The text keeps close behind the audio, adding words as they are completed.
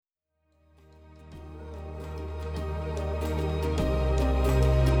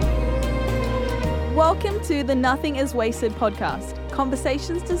Welcome to the Nothing is Wasted podcast,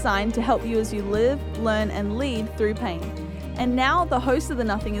 conversations designed to help you as you live, learn, and lead through pain. And now, the host of the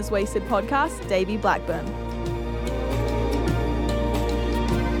Nothing is Wasted podcast, Davey Blackburn.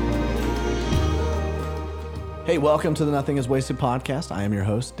 Hey, welcome to the Nothing is Wasted podcast. I am your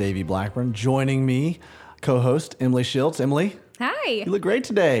host, Davey Blackburn. Joining me, co-host Emily Schiltz. Emily. Hi. You look great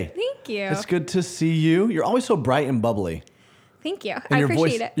today. Thank you. It's good to see you. You're always so bright and bubbly. Thank you. And I your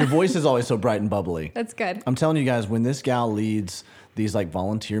appreciate voice, it. Your voice is always so bright and bubbly. That's good. I'm telling you guys, when this gal leads these like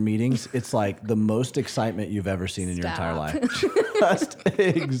volunteer meetings, it's like the most excitement you've ever seen in your entire life. Just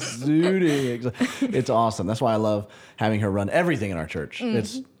exuding. It's awesome. That's why I love having her run everything in our church.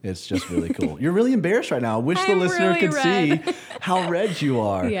 It's just really cool. You're really embarrassed right now. I wish the listener really could red. see how red you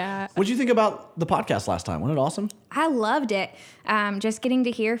are. Yeah. What'd you think about the podcast last time? Wasn't it awesome? I loved it. Just getting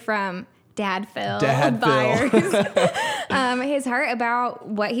to hear from Phil Byars, his heart about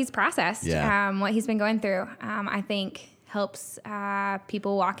what he's processed, Yeah. what he's been going through. I think helps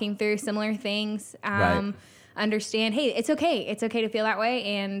people walking through similar things Right. understand, hey, it's okay. It's okay to feel that way.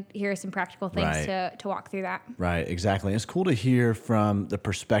 And here are some practical things Right. to walk through that. Right, exactly. It's cool to hear from the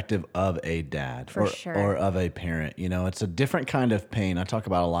perspective of a dad For sure. or of a parent. You know, it's a different kind of pain. I talk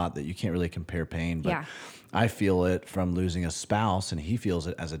about a lot that you can't really compare pain, but Yeah. I feel it from losing a spouse, and he feels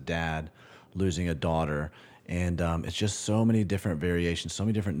it as a dad losing a daughter. And it's just so many different variations, so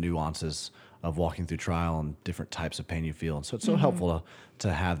many different nuances of walking through trial and different types of pain you feel. And so it's so helpful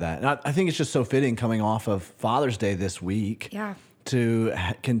to have that. And I think it's just so fitting coming off of Father's Day this week Yeah. to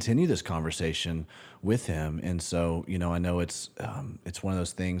continue this conversation with him. And so, you know, I know it's one of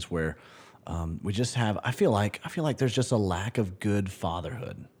those things where we just have, I feel like there's just a lack of good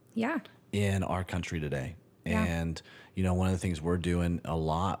fatherhood Yeah. in our country today. Yeah. And, you know, one of the things we're doing a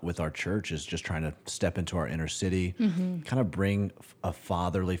lot with our church is just trying to step into our inner city, kind of bring a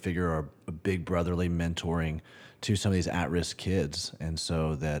fatherly figure or a big brotherly mentoring to some of these at-risk kids. And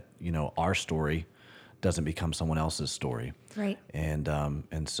so that, you know, our story doesn't become someone else's story. Right. And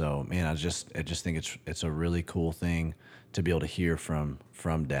so, man, I just think it's a really cool thing to be able to hear from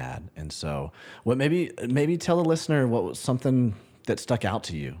Dad. And so, what maybe tell the listener what was something that stuck out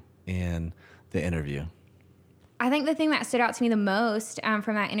to you in the interview. I think the thing that stood out to me the most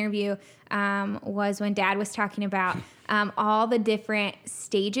from that interview was when Dad was talking about all the different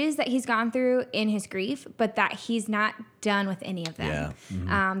stages that he's gone through in his grief, but that he's not done with any of them. Yeah.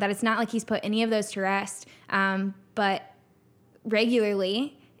 Mm-hmm. That it's not like he's put any of those to rest, but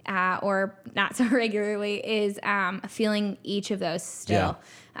regularly or not so regularly is feeling each of those still.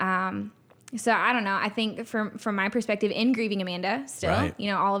 Yeah. So I don't know. I think from my perspective, in grieving Amanda, still, Right. you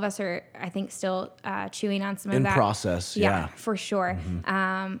know, all of us are, I think, still chewing on some of In that process, yeah. for sure.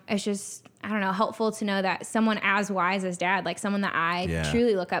 It's just, I don't know, helpful to know that someone as wise as Dad, like someone that I Yeah.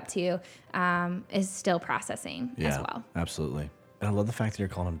 truly look up to, is still processing as well. Absolutely. And I love the fact that you're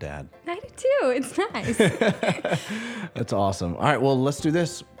calling him Dad. I do too. It's nice. That's awesome. All right, well, let's do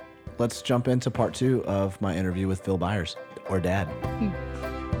this. Let's jump into part 2 of my interview with Phil Byars, or Dad.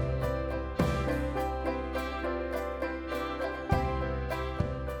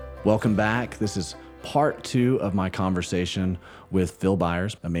 Welcome back. This is part 2 of my conversation with Phil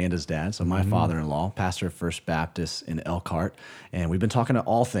Byars, Amanda's dad, so my father-in-law, pastor of First Baptist in Elkhart. And we've been talking to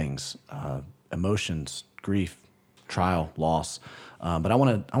all things, emotions, grief, trial, loss. But I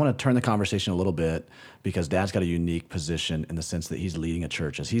want to turn the conversation a little bit because Dad's got a unique position in the sense that he's leading a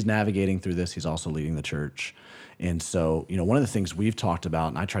church. As he's navigating through this, he's also leading the church. And so, you know, one of the things we've talked about,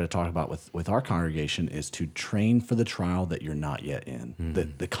 and I try to talk about with our congregation, is to train for the trial that you're not yet in.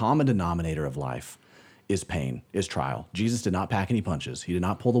 The common denominator of life is pain, is trial. Jesus did not pack any punches. He did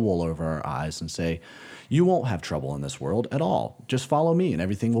not pull the wool over our eyes and say, you won't have trouble in this world at all. Just follow me and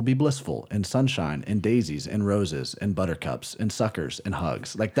everything will be blissful and sunshine and daisies and roses and buttercups and suckers and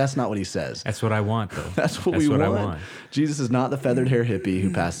hugs. Like, that's not what he says. That's what I want, though. That's what we want. Jesus is not the feathered hair hippie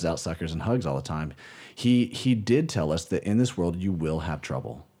who passes out suckers and hugs all the time. He did tell us that in this world you will have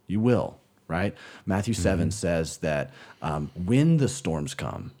trouble. You will, right? Matthew 7 says that when the storms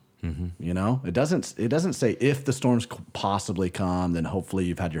come, you know, it doesn't say if the storms possibly come, then hopefully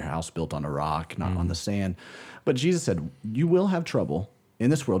you've had your house built on a rock, not on the sand. But Jesus said, you will have trouble.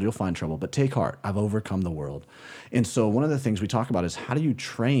 In this world, you'll find trouble, but take heart. I've overcome the world. And so one of the things we talk about is how do you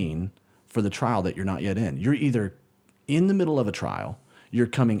train for the trial that you're not yet in? You're either in the middle of a trial, you're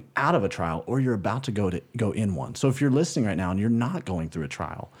coming out of a trial, or you're about to go in one. So if you're listening right now and you're not going through a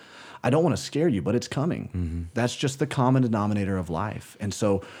trial, I don't want to scare you, but it's coming. That's just the common denominator of life. And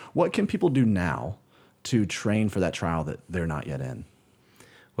so what can people do now to train for that trial that they're not yet in?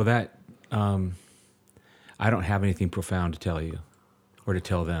 Well, that I don't have anything profound to tell you or to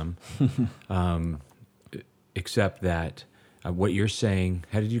tell them. except that what you're saying,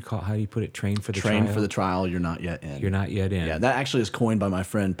 how do you put it? Train for the trial? Train for the trial, you're not yet in. You're not yet in. Yeah, that actually is coined by my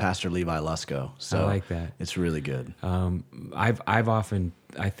friend Pastor Levi Lusko. So I like that. It's really good. I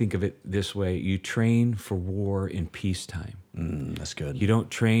think of it this way: you train for war in peacetime. That's good. You don't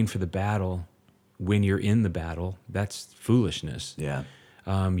train for the battle when you're in the battle. That's foolishness. Yeah.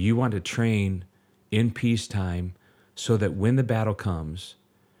 You want to train in peacetime so that when the battle comes,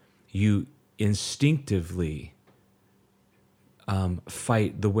 you instinctively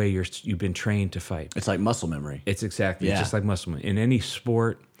fight the way you've been trained to fight. It's like muscle memory. It's exactly it's just like muscle memory. In any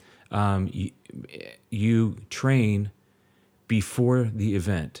sport, you train before the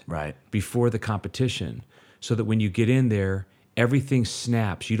event, Right. before the competition, so that when you get in there, everything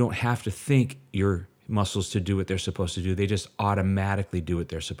snaps. You don't have to think your muscles to do what they're supposed to do. They just automatically do what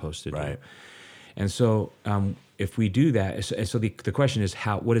they're supposed to do. Right. And so if we do that, so the question is,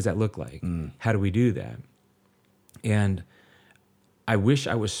 what does that look like? How do we do that? And I wish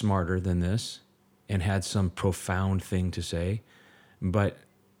I was smarter than this and had some profound thing to say, but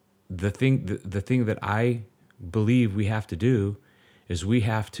the thing that I believe we have to do is we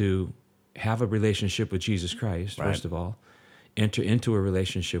have to have a relationship with Jesus Christ, first of all, enter into a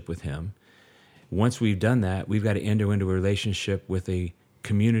relationship with him. Once we've done that, we've got to enter into a relationship with a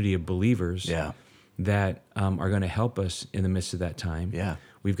community of believers that are going to help us in the midst of that time. Yeah.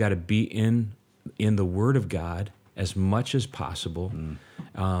 We've got to be in the Word of God as much as possible.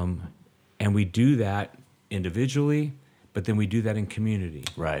 And we do that individually, but then we do that in community.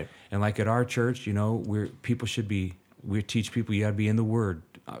 Right. And like at our church, we teach people you got to be in the Word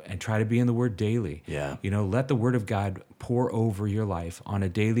and try to be in the Word daily. Yeah. Let the Word of God pour over your life on a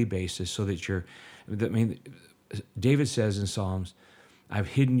daily basis so that David says in Psalms, I've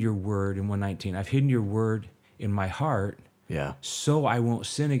hidden your word in 119. I've hidden your word in my heart so I won't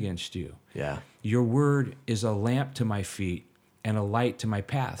sin against you. Yeah. Your word is a lamp to my feet and a light to my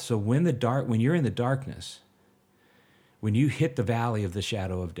path. So when you're in the darkness, when you hit the valley of the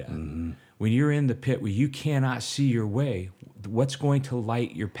shadow of death, when you're in the pit where you cannot see your way, what's going to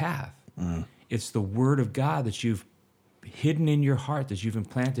light your path? It's the word of God that you've hidden in your heart, that you've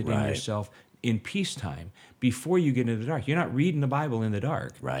implanted in yourself in peacetime before you get into the dark. You're not reading the Bible in the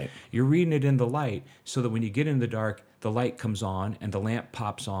dark. Right. You're reading it in the light so that when you get in the dark, the light comes on and the lamp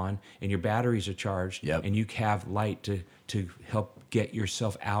pops on and your batteries are charged and you have light to help get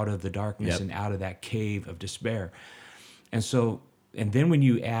yourself out of the darkness and out of that cave of despair. And then when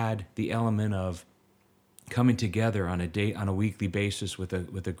you add the element of coming together on a weekly basis with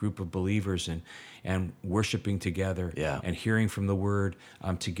a group of believers and worshiping together and hearing from the Word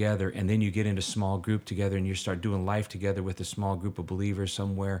together, and then you get into small group together and you start doing life together with a small group of believers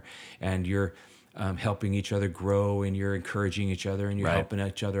somewhere, and you're helping each other grow and you're encouraging each other and you're helping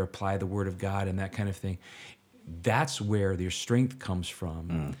each other apply the Word of God and that kind of thing. That's where your strength comes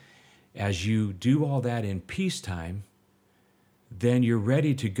from. As you do all that in peacetime, then you're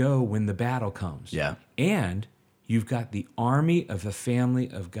ready to go when the battle comes. Yeah. And you've got the army of the family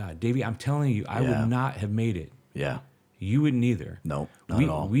of God. Davey, I'm telling you, I would not have made it. Yeah. You wouldn't either. No, not at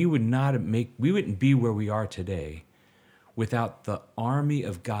all. We wouldn't be where we are today without the army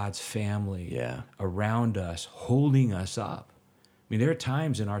of God's family around us, holding us up. I mean, there are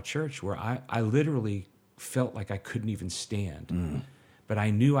times in our church where I literally felt like I couldn't even stand. But I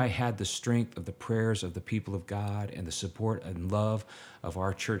knew I had the strength of the prayers of the people of God and the support and love of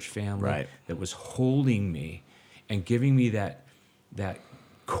our church family that was holding me and giving me that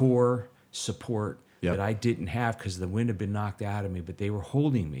core support that I didn't have because the wind had been knocked out of me, but they were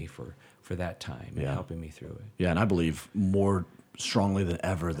holding me for that time and helping me through it. Yeah, and I believe more strongly than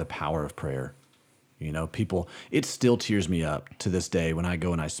ever the power of prayer. People, it still tears me up to this day when I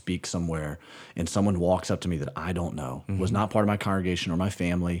go and I speak somewhere and someone walks up to me that I don't know, was not part of my congregation or my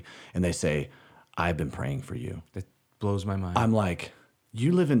family, and they say, I've been praying for you. That blows my mind. I'm like,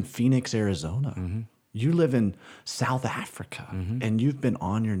 you live in Phoenix, Arizona. You live in South Africa, and you've been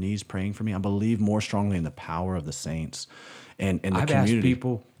on your knees praying for me. I believe more strongly in the power of the saints and the I've community. asked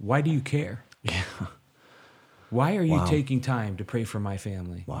people, why do you care? Yeah. Why are you taking time to pray for my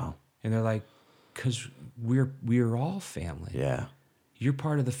family? Wow. And they're like, because we're all family. Yeah. You're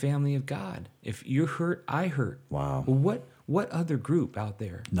part of the family of God. If you're hurt, I hurt. Wow. Well, what other group out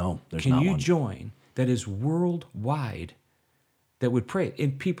there No, there's can not you one. join that is worldwide that would pray?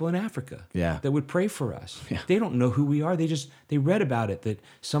 In people in Africa that would pray for us. Yeah. They don't know who we are. They read about it that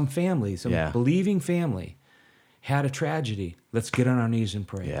some family, some believing family had a tragedy. Let's get on our knees and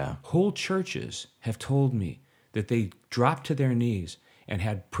pray. Yeah. Whole churches have told me that they dropped to their knees and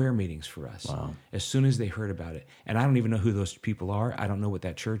had prayer meetings for us. Wow. As soon as they heard about it. And I don't even know who those people are. I don't know what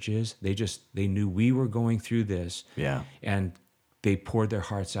that church is. They knew we were going through this. Yeah. And they poured their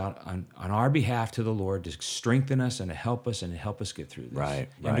hearts out on our behalf to the Lord to strengthen us and to help us get through this. Right,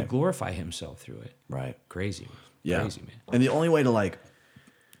 And to right. glorify himself through it. Right. Crazy. Yeah. Crazy, man. And the only way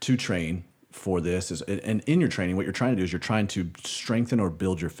to train for this is, and in your training, what you're trying to do is you're trying to strengthen or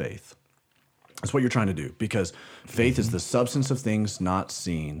build your faith. That's what you're trying to do, because faith is the substance of things not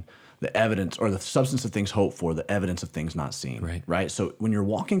seen, the evidence, or the substance of things hoped for, the evidence of things not seen. Right. Right. So when you're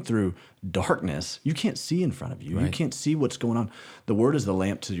walking through darkness, you can't see in front of you. Right. You can't see what's going on. The word is the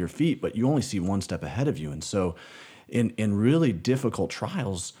lamp to your feet, but you only see one step ahead of you. And so in really difficult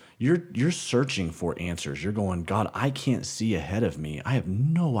trials, you're searching for answers. You're going, God, I can't see ahead of me. I have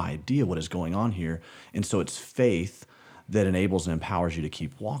no idea what is going on here. And so it's faith that enables and empowers you to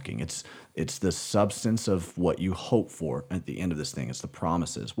keep walking. It's the substance of what you hope for at the end of this thing. It's the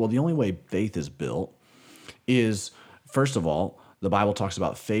promises. Well, the only way faith is built is, first of all, the Bible talks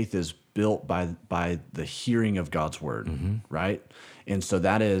about faith is built by the hearing of God's word, right? And so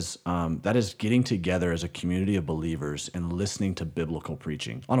that is getting together as a community of believers and listening to biblical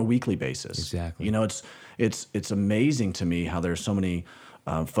preaching on a weekly basis. Exactly. You know, it's amazing to me how there are so many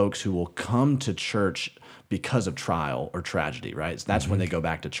folks who will come to church because of trial or tragedy, right? So that's when they go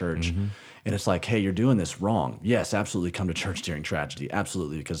back to church. And it's like, hey, you're doing this wrong. Yes, absolutely come to church during tragedy.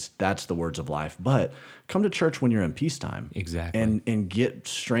 Absolutely, because that's the words of life. But come to church when you're in peacetime. Exactly. And get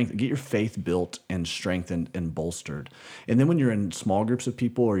strength, get your faith built and strengthened and bolstered. And then when you're in small groups of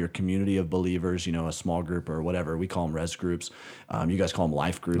people or your community of believers, you know, a small group or whatever, we call them res groups. You guys call them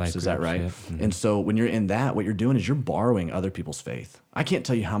life groups. Life is that groups, right? yeah. And so when you're in that, what you're doing is you're borrowing other people's faith. I can't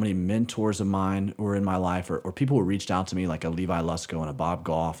tell you how many mentors of mine were in my life or people who reached out to me, like a Levi Lusko and a Bob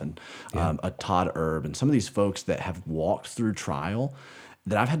Goff and a Todd Erb and some of these folks that have walked through trial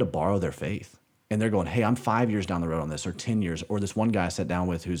that I've had to borrow their faith. And they're going, hey, I'm 5 years down the road on this, or 10 years. Or this one guy I sat down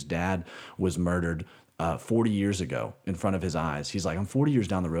with whose dad was murdered 40 years ago in front of his eyes. He's like, I'm 40 years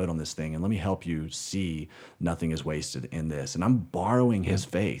down the road on this thing, and let me help you see nothing is wasted in this. And I'm borrowing his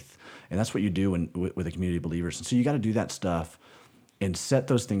faith. And that's what you do with a community of believers. And so you got to do that stuff and set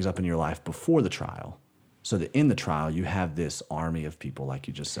those things up in your life before the trial, so that in the trial you have this army of people, like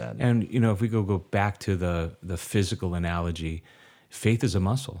you just said. And, you know, if we go back to the physical analogy, faith is a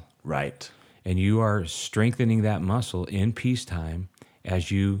muscle. Right. And you are strengthening that muscle in peacetime as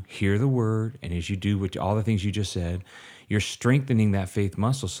you hear the word and as you do all the things you just said. You're strengthening that faith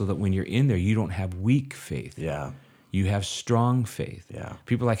muscle so that when you're in there, you don't have weak faith. Yeah. You have strong faith. Yeah.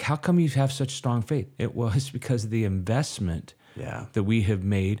 People are like, how come you have such strong faith? It was because of the investment that we have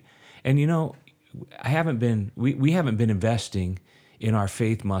made. And, you know, we haven't been investing in our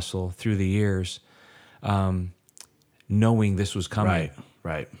faith muscle through the years, knowing this was coming.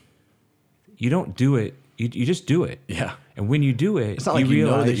 Right. You don't do it. You just do it. Yeah. And when you do it, It's not like you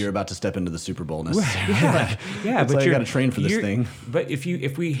realize know that you're about to step into the Super Bowl necessarily. yeah, It's but like you got to train for this thing. But if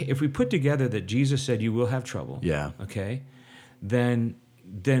we put together that Jesus said you will have trouble, okay, then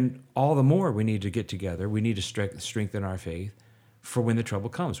all the more we need to get together. We need to strengthen our faith for when the trouble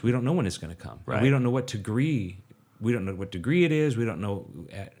comes. We don't know when it's going to come. Right. We don't know what degree. We don't know what degree it is. We don't know,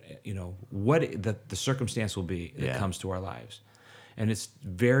 what the circumstance will be that comes to our lives. And it's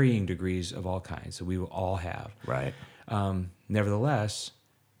varying degrees of all kinds that we will all have. Right. Nevertheless,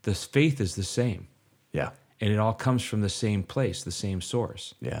 the faith is the same. Yeah. And it all comes from the same place, the same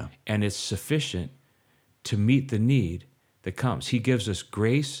source. Yeah. And it's sufficient to meet the need that comes. He gives us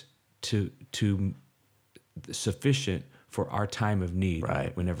grace to sufficient for our time of need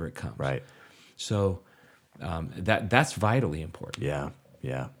whenever it comes. Right. So that's vitally important.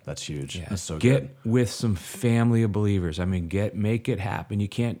 Yeah, that's huge. Yeah. That's so good. Get with some family of believers. I mean, make it happen. You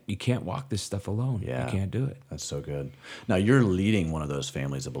can't walk this stuff alone. Yeah. You can't do it. That's so good. Now, you're leading one of those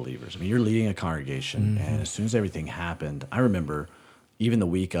families of believers. I mean, you're leading a congregation, and as soon as everything happened, I remember even the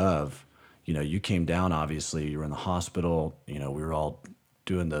week of, you came down, obviously, you were in the hospital, we were all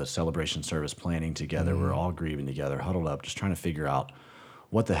doing the celebration service planning together. We're all grieving together, huddled up, just trying to figure out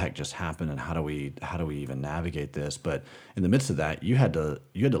what the heck just happened and how do we even navigate this. But in the midst of that, you had to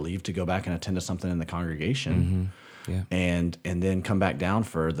leave to go back and attend to something in the congregation. Yeah. And then come back down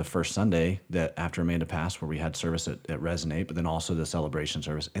for the first Sunday that after Amanda passed, where we had service at Resonate, but then also the celebration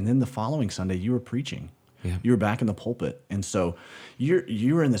service. And then the following Sunday, you were preaching. Yeah. You were back in the pulpit. And so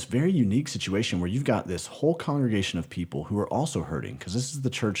you're in this very unique situation where you've got this whole congregation of people who are also hurting, because this is the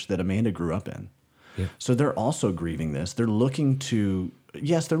church that Amanda grew up in. Yeah. So they're also grieving this. They're looking to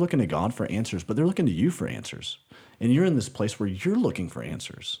God for answers, but they're looking to you for answers. And you're in this place where you're looking for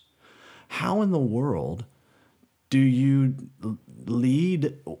answers. How in the world Do you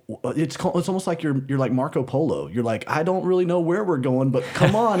lead? It's almost like you're like Marco Polo. You're like, I don't really know where we're going, but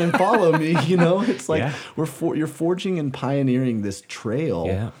come on and follow me. You know, it's like you're forging and pioneering this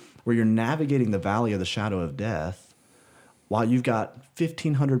trail where you're navigating the valley of the shadow of death, while you've got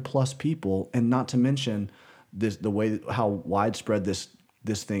 1,500 plus people, and not to mention the way how widespread this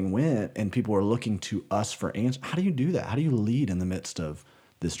thing went, and people are looking to us for answers. How do you do that? How do you lead in the midst of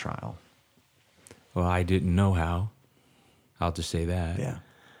this trial? Well, I didn't know how. I'll just say that. Yeah.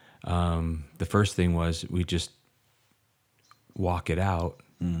 The first thing was we just walk it out.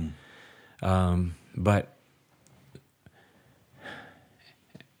 But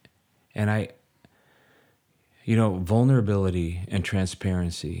vulnerability and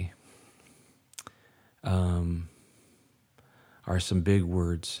transparency are some big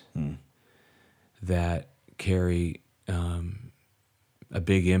words that carry a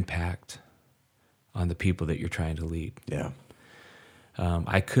big impact on the people that you're trying to lead. Yeah.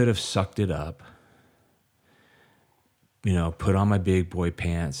 I could have sucked it up, put on my big boy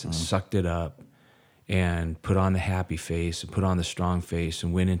pants and sucked it up and put on the happy face and put on the strong face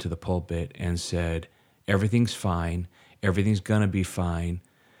and went into the pulpit and said, everything's fine. Everything's going to be fine.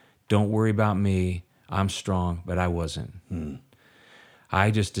 Don't worry about me. I'm strong, but I wasn't.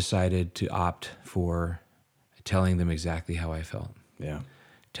 I just decided to opt for telling them exactly how I felt. Yeah.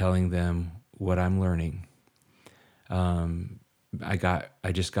 Telling them what I'm learning.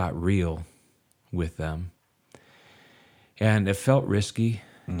 I just got real with them. And it felt risky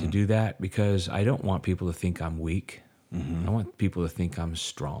to do that because I don't want people to think I'm weak. I want people to think I'm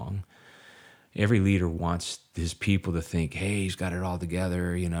strong. Every leader wants his people to think, hey, he's got it all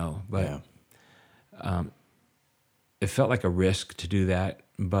together, But it felt like a risk to do that,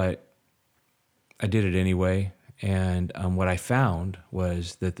 but I did it anyway. And what I found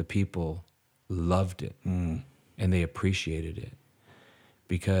was that the people loved it and they appreciated it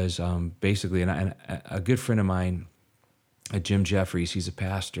because basically, and a good friend of mine, Jim Jeffries, he's a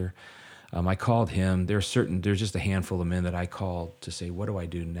pastor. I called him. There's just a handful of men that I called to say, what do I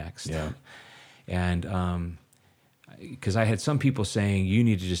do next? Yeah. And because I had some people saying, you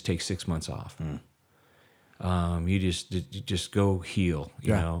need to just take 6 months off. You just go heal.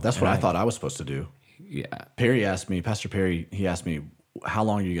 You know? That's what I thought I was supposed to do. Yeah. Pastor Perry, he asked me, how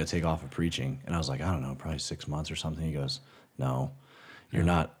long are you going to take off of preaching? And I was like, I don't know, probably 6 months or something. He goes, no, you're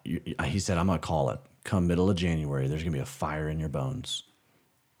not. He said, I'm going to call it. Come middle of January, there's going to be a fire in your bones.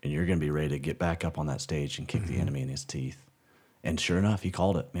 And you're going to be ready to get back up on that stage and kick the enemy in his teeth. And sure enough, he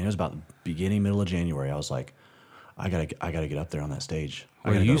called it. Man, it was about the beginning, middle of January. I was like, I gotta get up there on that stage.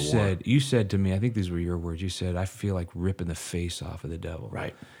 Well, you said to me, I think these were your words. You said, I feel like ripping the face off of the devil.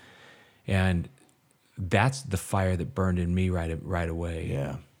 Right. And that's the fire that burned in me right away.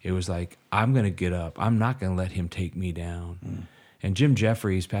 Yeah. It was like, I'm going to get up. I'm not going to let him take me down. And Jim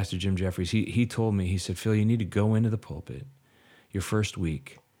Jeffries, Pastor Jim Jeffries, he told me, he said, Phil, you need to go into the pulpit your first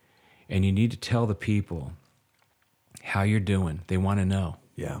week, and you need to tell the people how you're doing. They want to know.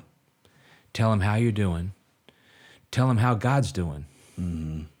 Yeah. Tell them how you're doing. Tell them how God's doing.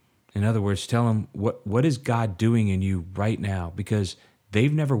 In other words, tell them what is God doing in you right now, because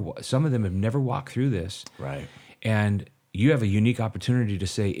some of them have never walked through this. Right. And you have a unique opportunity to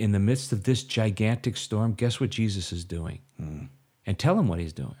say, in the midst of this gigantic storm, guess what Jesus is doing? And tell them what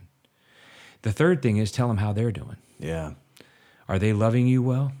he's doing. The third thing is tell them how they're doing. Yeah. Are they loving you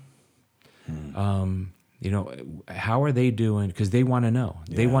well? How are they doing? Because they want to know.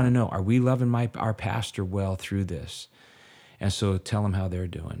 They want to know, are we loving our pastor well through this? And so tell them how they're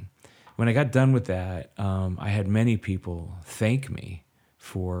doing. When I got done with that, I had many people thank me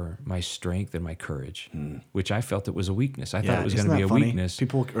for my strength and my courage, which I felt it was a weakness. I thought it was going to be a weakness.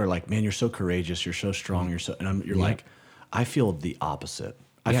 People are like, man, you're so courageous. You're so strong. You're like, I feel the opposite.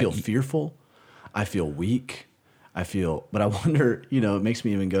 I feel fearful. I feel weak. But I wonder, it makes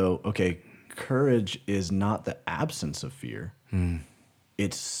me even go, okay, courage is not the absence of fear.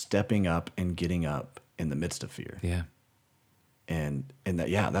 It's stepping up and getting up in the midst of fear. Yeah. And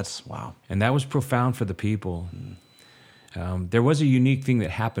that's wow. And that was profound for the people. There was a unique thing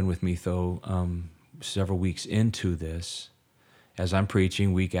that happened with me, though, several weeks into this, as I'm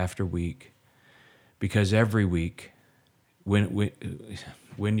preaching week after week, because every week,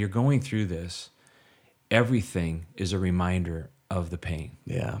 when you're going through this, everything is a reminder of the pain.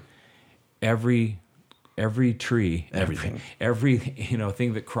 Yeah. Every tree, everything, every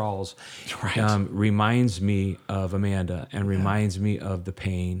thing that crawls, reminds me of Amanda and reminds me of the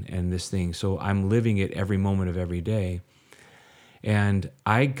pain and this thing. So I'm living it every moment of every day. And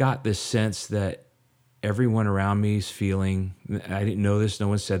I got this sense that everyone around me is feeling, I didn't know this, no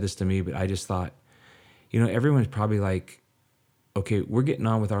one said this to me, but I just thought, everyone's probably like, okay, we're getting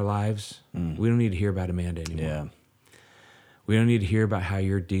on with our lives. We don't need to hear about Amanda anymore. Yeah. We don't need to hear about how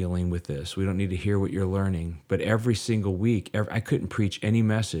you're dealing with this. We don't need to hear what you're learning. But every single week, I couldn't preach any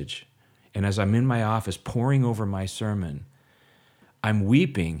message. And as I'm in my office poring over my sermon, I'm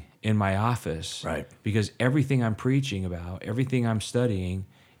weeping in my office. Right. Because everything I'm preaching about, everything I'm studying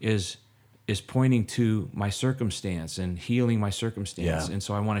is pointing to my circumstance and healing my circumstance. Yeah. And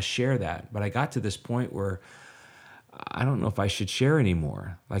so I want to share that. But I got to this point where I don't know if I should share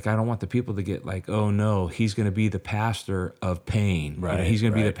anymore. Like, I don't want the people to get like, oh no, he's going to be the pastor of pain. Right. He's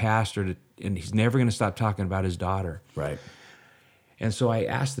going to be the pastor and he's never going to stop talking about his daughter. Right. And so I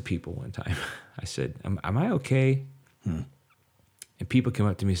asked the people one time, I said, am I okay? And people came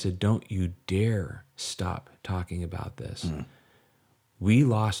up to me and said, don't you dare stop talking about this. We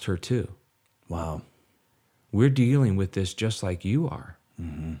lost her too. Wow. We're dealing with this just like you are.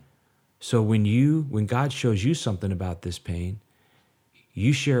 So when God shows you something about this pain,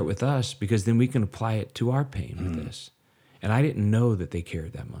 you share it with us, because then we can apply it to our pain with this. And I didn't know that they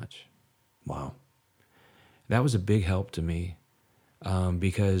cared that much. Wow. That was a big help to me,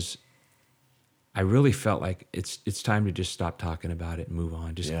 because I really felt like it's time to just stop talking about it and move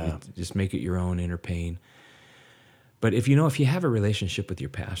on. Just make it your own inner pain. But if you have a relationship with your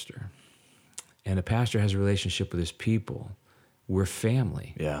pastor, and a pastor has a relationship with his people, we're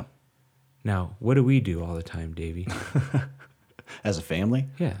family. Yeah. Now, what do we do all the time, Davey? As a family,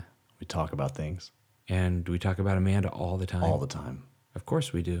 Yeah. we talk about things And we talk about Amanda all the time. all the time. Of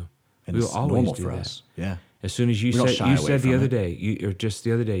course we do. And We it's will always normal do for that. us. Yeah. As soon as you We don't said, shy away the from other it. day, or just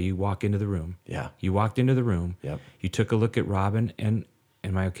the other day, you walk into the room. Yeah. You walked into the room. Yep. You took a look at Robin and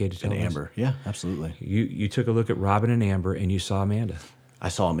am I okay to tell And this? Amber. Yeah, absolutely. You took a look at Robin and Amber and you saw Amanda.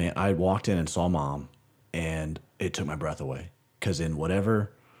 I walked in and saw Mom, and it took my breath away, because in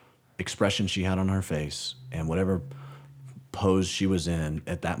whatever expression she had on her face and whatever pose she was in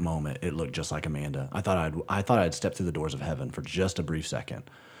at that moment, it looked just like Amanda. I thought I'd stepped through the doors of heaven for just a brief second,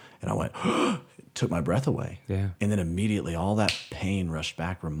 and I went, it took my breath away. Yeah. And then immediately all that pain rushed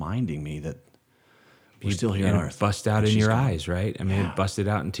back, reminding me that we're still here on And it earth. bust out and in she's your gone. eyes, right? I mean, Yeah. it busted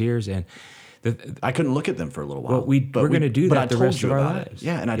out in tears. And I couldn't look at them for a little while. Well, we're gonna do but that I the told rest you of our about it. lives.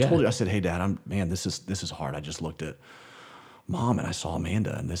 Yeah, and I Yeah. told you, I said, "Hey, Dad, this is hard. I just looked at Mom and I saw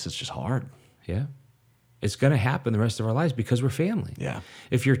Amanda, and this is just hard." yeah, it's going to happen the rest of our lives because we're family. Yeah.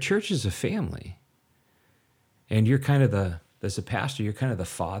 If your church is a family and you're kind of as a pastor, you're kind of the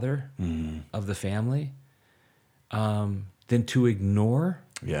father of the family, then to ignore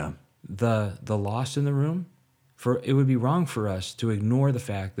Yeah. the loss in the room, it would be wrong for us to ignore the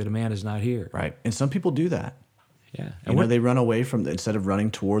fact that Amanda's not here. Right. And some people do that. Yeah. You know, they run away from instead of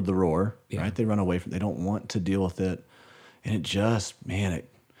running toward the roar. Yeah. Right. They run away from. They don't want to deal with it, and it just, man,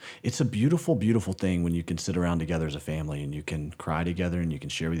 it's a beautiful, beautiful thing when you can sit around together as a family and you can cry together and you can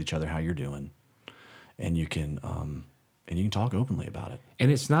share with each other how you're doing, and you can talk openly about it. And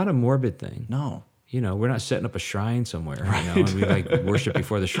it's not a morbid thing. No. We're not setting up a shrine somewhere, and we like worship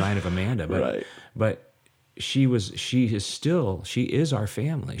before the shrine of Amanda. But, Right. but she is our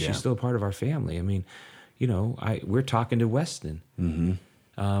family. Yeah. She's still a part of our family. I mean, we're talking to Weston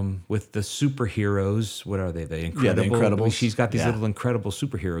with the superheroes. What are they? The Incredible. Yeah, the Incredibles. She's got these Yeah. little incredible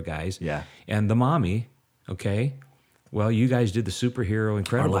superhero guys. Yeah. And the mommy. Okay. Well, you guys did the superhero Our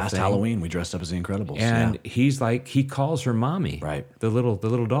Incredible last thing. Halloween, we dressed up as the Incredibles. And yeah. he calls her mommy, Right. The little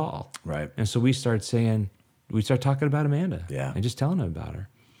doll, Right. And so we start talking about Amanda, Yeah. and just telling them about her.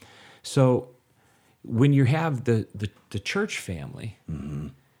 So when you have the church family,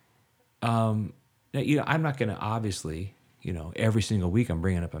 now, I'm not going to obviously, every single week I'm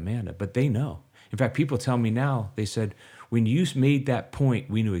bringing up Amanda, but they know. In fact, people tell me now, they said, when you made that point,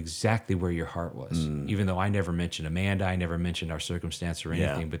 we knew exactly where your heart was. Even though I never mentioned Amanda, I never mentioned our circumstance or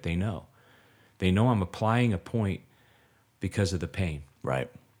anything, Yeah. but they know. They know I'm applying a point because of the pain. Right.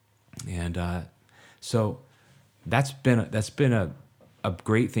 And so that's been a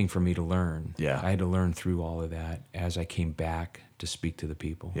great thing for me to learn. Yeah. I had to learn through all of that as I came back to speak to the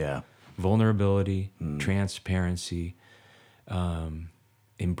people. Yeah. Vulnerability, transparency,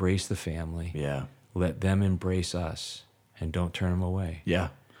 embrace the family. Yeah. Let them embrace us, and don't turn them away. Yeah.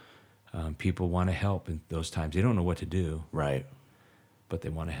 People want to help in those times. They don't know what to do, Right. but they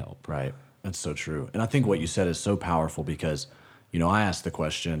want to help. Right. That's so true. And I think what you said is so powerful because, I asked the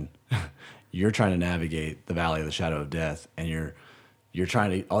question, you're trying to navigate the valley of the shadow of death, and you're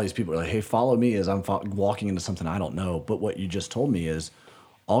trying to, all these people are like, hey, follow me as I'm walking into something I don't know. But what you just told me is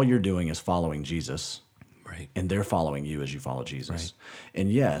all you're doing is following Jesus. Right. And they're following you as you follow Jesus. Right. And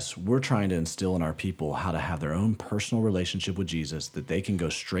yes, we're trying to instill in our people how to have their own personal relationship with Jesus, that they can go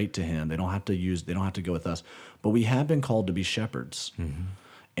straight to him. They don't have to go with us. But we have been called to be shepherds. Mm-hmm.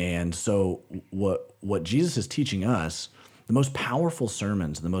 And so what Jesus is teaching us, the most powerful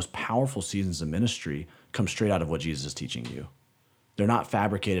sermons, the most powerful seasons of ministry come straight out of what Jesus is teaching you. They're not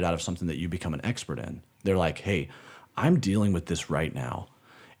fabricated out of something that you become an expert in. They're like, hey, I'm dealing with this right now.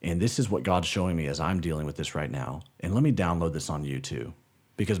 And this is what God's showing me as I'm dealing with this right now. And let me download this on you too.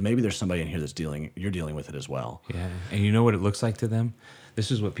 Because maybe there's somebody in here you're dealing with it as well. Yeah. And you know what it looks like to them?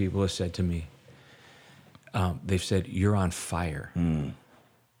 This is what people have said to me. They've said, you're on fire. Mm.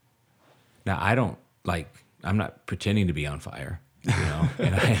 Now, I'm not pretending to be on fire,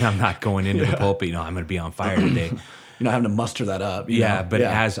 and I'm not going into the pulpit, I'm going to be on fire today. You're not having to muster that up. But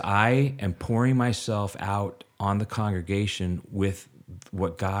as I am pouring myself out on the congregation with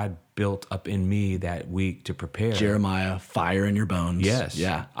what God built up in me that week to prepare. Jeremiah, fire in your bones. Yes.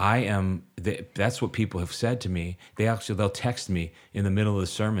 Yeah. I am, that's what people have said to me. They'll text me in the middle of the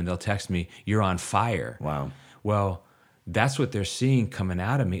sermon. They'll text me, you're on fire. Wow. Well, that's what they're seeing coming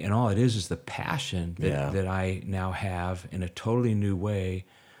out of me. And all it is the passion that I now have in a totally new way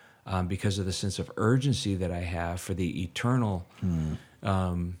because of the sense of urgency that I have for the eternal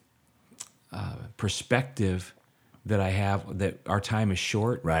perspective that I have, that our time is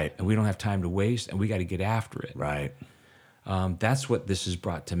short, right, and we don't have time to waste, and we got to get after it. Right. That's what this has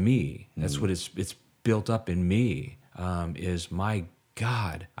brought to me. That's what it's built up in me, is, my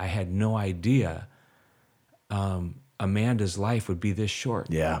God, I had no idea Amanda's life would be this short.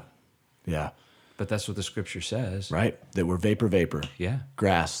 Yeah. Yeah. But that's what the scripture says. Right. That we're vapor. Yeah.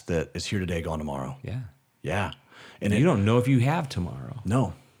 Grass that is here today, gone tomorrow. Yeah. Yeah. And you don't know if you have tomorrow.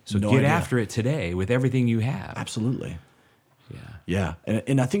 No. So get after it today with everything you have. Absolutely. Yeah. Yeah.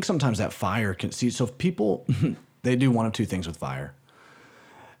 And I think sometimes that fire can see, so if people, they do one of two things with fire.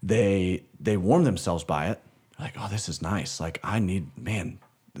 They warm themselves by it. Like, oh, this is nice. Like,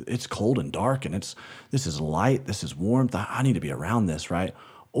 it's cold and dark, and this is light, this is warmth. I need to be around this, right?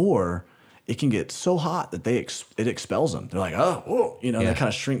 Or it can get so hot that it expels them. They're like, oh, whoa, they kind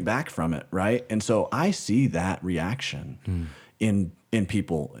of shrink back from it, right? And so I see that reaction in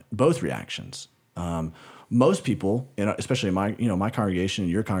people, both reactions. Most people, especially in my congregation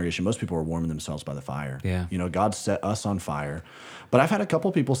and your congregation, most people are warming themselves by the fire. Yeah. God set us on fire. But I've had a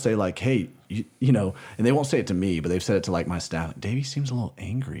couple people say like, hey, and they won't say it to me, but they've said it to like my staff. Davey seems a little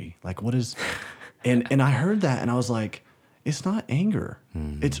angry. Like, what is, and I heard that and I was like, it's not anger.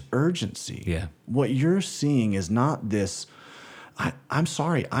 It's urgency. Yeah. What you're seeing is not this, I'm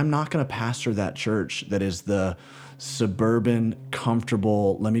sorry, I'm not going to pastor that church that is the suburban,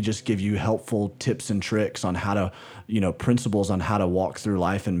 comfortable, let me just give you helpful tips and tricks on how to, principles on how to walk through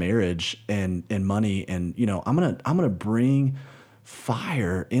life and marriage and money. And, I'm going to bring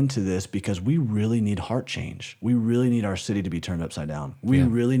fire into this because we really need heart change. We really need our city to be turned upside down. We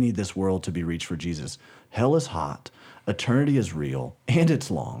really need this world to be reached for Jesus. Hell is hot. Eternity is real and it's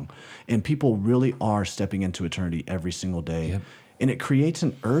long. And people really are stepping into eternity every single day. Yep. And it creates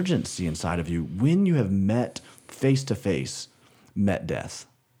an urgency inside of you when you have met face-to-face, met death.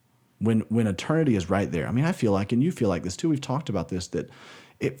 When eternity is right there. I mean, I feel like, and you feel like this too, we've talked about this, that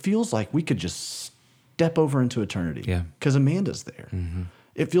it feels like we could just step over into eternity. Yeah. Because Amanda's there. Mm-hmm.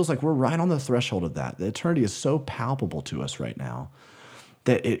 It feels like we're right on the threshold of that. The eternity is so palpable to us right now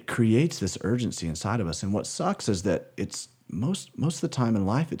that it creates this urgency inside of us. And what sucks is that it's most of the time in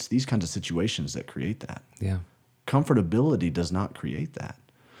life, it's these kinds of situations that create that. Yeah. Comfortability does not create that.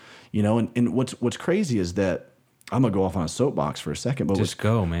 And what's crazy is that, I'm going to go off on a soapbox for a second, but Just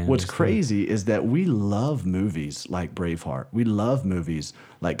go, man. What's crazy is that we love movies like Braveheart. We love movies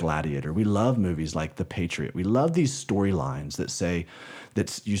like Gladiator. We love movies like The Patriot. We love these storylines that say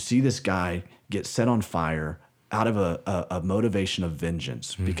that you see this guy get set on fire out of a motivation of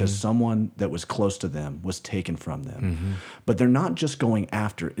vengeance because someone that was close to them was taken from them. But they're not just going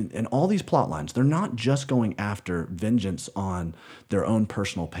after, in all these plot lines, they're not just going after vengeance on their own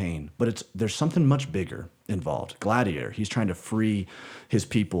personal pain, but there's something much bigger involved. Gladiator, he's trying to free his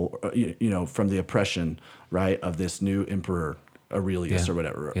people, from the oppression, right, of this new emperor, Aurelius or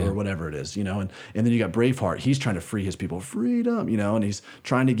whatever it is, and then you got Braveheart. He's trying to free his people, freedom, and he's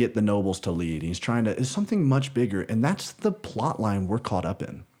trying to get the nobles to lead. It's something much bigger, and that's the plot line we're caught up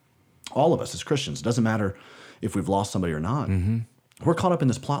in. All of us as Christians, it doesn't matter if we've lost somebody or not. We're caught up in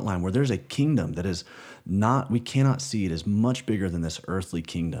this plot line where there's a kingdom that is we cannot see it, is much bigger than this earthly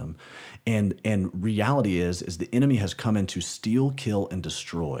kingdom. And reality is the enemy has come in to steal, kill, and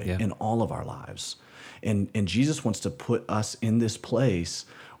destroy in all of our lives. And Jesus wants to put us in this place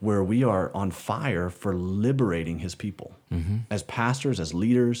where we are on fire for liberating his people as pastors, as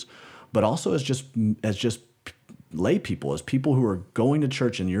leaders, but also as just lay people, as people who are going to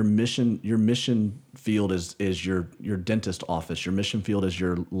church, and your mission field is your dentist office, your mission field is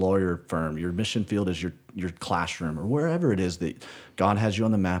your lawyer firm, your mission field is your classroom, or wherever it is that God has you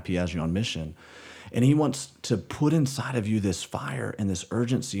on the map, he has you on mission. And he wants to put inside of you this fire and this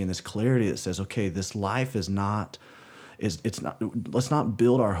urgency and this clarity that says, okay, this life is not, let's not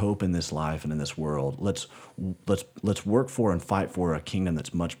build our hope in this life and in this world. Let's work for and fight for a kingdom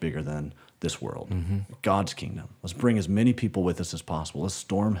that's much bigger than this world, God's kingdom. Let's bring as many people with us as possible. Let's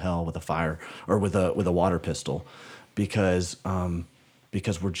storm hell with a fire or with a water pistol, because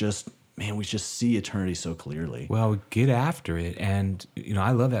we're just, man, we just see eternity so clearly. Well, get after it. And,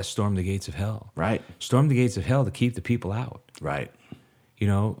 I love that storm the gates of hell. Right. Storm the gates of hell to keep the people out. Right.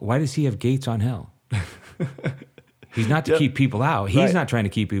 Why does he have gates on hell? He's not to keep people out. He's not trying to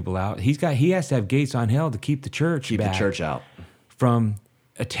keep people out. He has to have gates on hell to keep the church Keep back the church out. From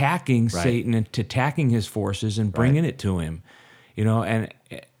attacking Satan and to attacking his forces and bringing it to him. And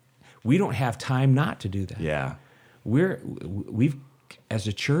we don't have time not to do that. Yeah. We've as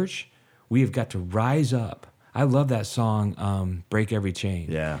a church, we have got to rise up. I love that song, "Break Every Chain."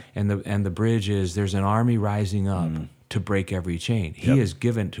 Yeah. And the bridge is, there's an army rising up to break every chain. He has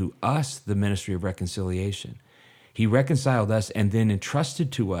given to us the ministry of reconciliation. He reconciled us and then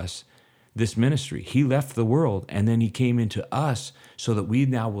entrusted to us this ministry. He left the world and then he came into us so that we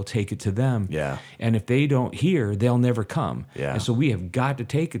now will take it to them. Yeah. And if they don't hear, they'll never come. Yeah. And so we have got to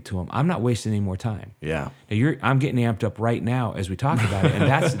take it to them. I'm not wasting any more time. Yeah. Now I'm getting amped up right now as we talk about it, and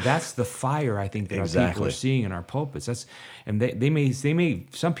that's the fire I think that our people are seeing in our pulpits.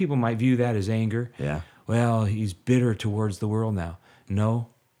 Some people might view that as anger. Yeah. Well, he's bitter towards the world now. No,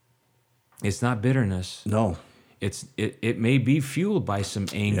 it's not bitterness. No. It may be fueled by some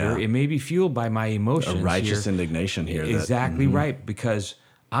anger. Yeah. It may be fueled by my emotions. A righteous indignation here. Exactly right, because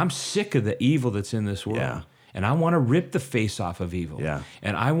I'm sick of the evil that's in this world. Yeah. And I want to rip the face off of evil. Yeah.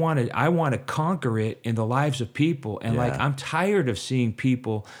 And I want to conquer it in the lives of people. And I'm tired of seeing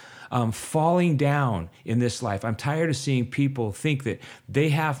people falling down in this life. I'm tired of seeing people think that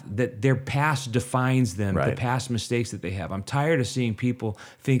that their past defines them, the past mistakes that they have. I'm tired of seeing people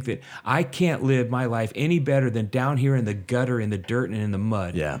think that I can't live my life any better than down here in the gutter, in the dirt, and in the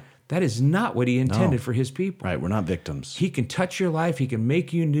mud. Yeah. That is not what he intended for his people. Right. We're not victims. He can touch your life. He can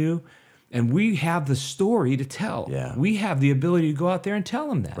make you new. And we have the story to tell. Yeah. We have the ability to go out there and tell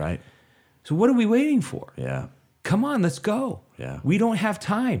them that. Right. So what are we waiting for? Yeah. Come on, let's go. Yeah. We don't have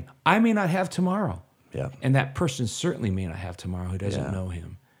time. I may not have tomorrow. Yeah. And that person certainly may not have tomorrow who doesn't know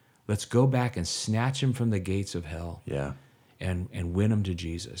him. Let's go back and snatch him from the gates of hell. Yeah. And win him to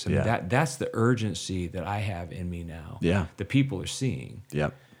Jesus. I mean, that's the urgency that I have in me now. Yeah. The people are seeing.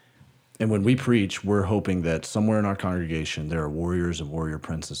 Yep. And when we preach, we're hoping that somewhere in our congregation there are warriors and warrior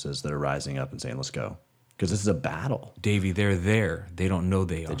princesses that are rising up and saying, let's go. Because this is a battle. Davey, they're there. They don't know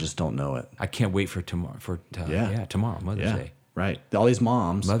they are. They just don't know it. I can't wait for tomorrow. Tomorrow, Mother's Day. Right. All these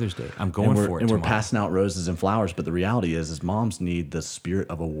moms. Mother's Day. I'm going for it. And tomorrow. we're passing out roses and flowers. But the reality is moms need the spirit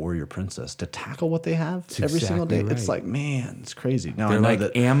of a warrior princess to tackle what they have every single day. Right. It's like, man, it's crazy. Now, They're I know like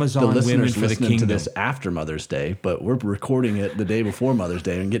that Amazon the women listeners for the listening kingdom. to this after Mother's Day, but we're recording it the day before Mother's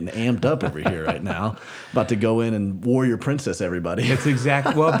Day and getting amped up over here right now. About to go in and warrior princess everybody. It's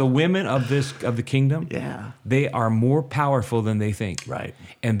exactly. Well, the women of the kingdom, they are more powerful than they think. Right.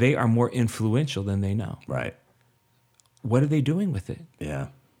 And they are more influential than they know. Right. What are they doing with it? Yeah.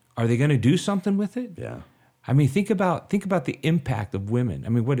 Are they going to do something with it? Yeah. I mean, think about the impact of women. I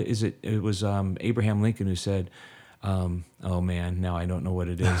mean, what is it? It was Abraham Lincoln who said, oh man, now I don't know what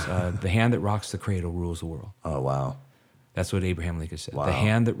it is. The hand that rocks the cradle rules the world. Oh, wow. That's what Abraham Lincoln said. Wow. The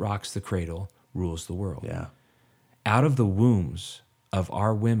hand that rocks the cradle rules the world. Yeah. Out of the wombs of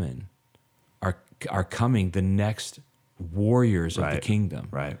our women are coming the next warriors of the kingdom.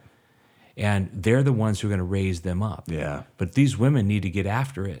 Right. And they're the ones who are going to raise them up. Yeah. But these women need to get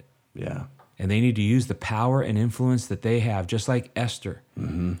after it. Yeah. And they need to use the power and influence that they have, just like Esther.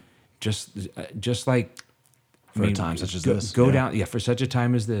 Mm-hmm. Just like for a time such as this. Go down, for such a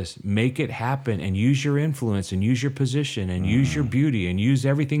time as this. Make it happen and use your influence and use your position and use your beauty and use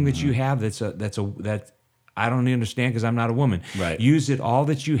everything that you have that I don't understand because I'm not a woman. Right. Use it all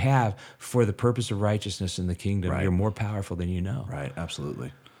that you have for the purpose of righteousness in the kingdom. Right. You're more powerful than you know. Right,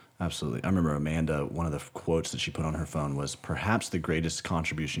 absolutely. Absolutely. I remember Amanda, one of the quotes that she put on her phone was, perhaps the greatest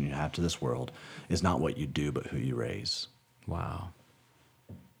contribution you have to this world is not what you do, but who you raise. Wow.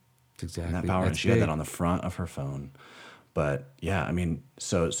 That's exactly. And that power, and she had that on the front of her phone. But yeah, I mean,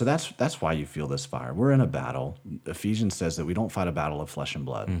 so that's why you feel this fire. We're in a battle. Ephesians says that we don't fight a battle of flesh and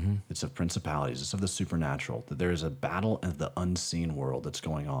blood. It's of principalities. It's of the supernatural. That there is a battle in the unseen world that's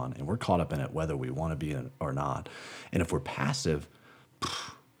going on, and we're caught up in it whether we want to be in it or not. And if we're passive,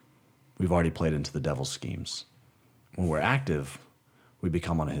 we've already played into the devil's schemes. When we're active, we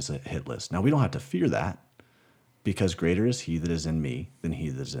become on his hit list. Now, we don't have to fear that, because greater is he that is in me than he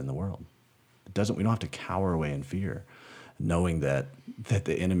that is in the world. We don't have to cower away in fear, knowing that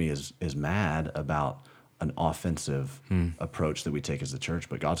the enemy is mad about an offensive approach that we take as the church,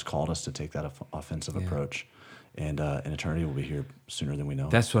 but God's called us to take that offensive approach, and eternity will be here sooner than we know.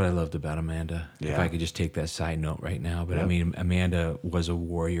 That's what I loved about Amanda. Yeah. If I could just take that side note right now, but Yep. I mean, Amanda was a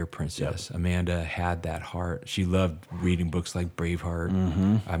warrior princess. Yep. Amanda had that heart. She loved reading books like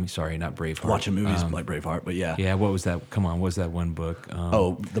Braveheart. I mean, sorry, not Braveheart. Watching movies like Braveheart, but yeah. Yeah, what was that? Come on, what was that one book?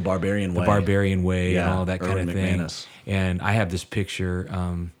 The Barbarian Way. The Barbarian Way and Yeah, all that kind Erwin of thing. McManus. And I have this picture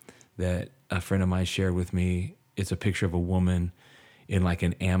that a friend of mine shared with me. It's a picture of a woman in like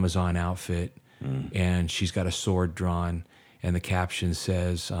an Amazon outfit, and she's got a sword drawn, and the caption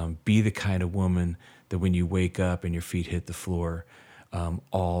says, "Be the kind of woman that when you wake up and your feet hit the floor,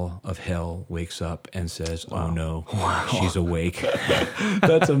 all of hell wakes up and says, oh no, she's awake."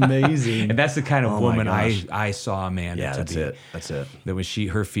 That's amazing. And that's the kind of Oh my woman gosh. I saw Amanda Yeah, to that's be. it. That's it. That when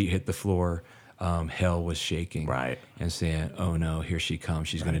her feet hit the floor, hell was shaking. Right. And saying, oh no, here she comes.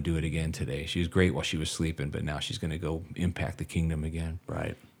 She's going to do it again today. She was great while she was sleeping, but now she's going to go impact the kingdom again.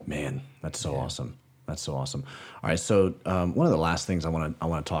 Right. Man, that's so awesome. That's so awesome. All right, so one of the last things I want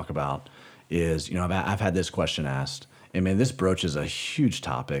to talk about is, I've had this question asked, and man, this broaches a huge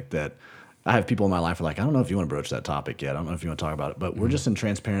topic that I have people in my life who are like, I don't know if you want to broach that topic yet. I don't know if you want to talk about it, but we're just in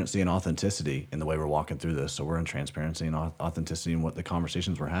transparency and authenticity in the way we're walking through this. So we're in transparency and authenticity in what the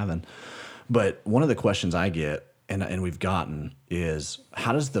conversations we're having. But one of the questions I get, and we've gotten, is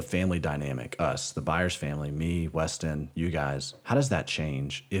how does the family dynamic, us, the Byars family, me, Weston, you guys, how does that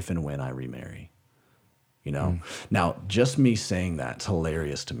change if and when I remarry? Now, just me saying that, it's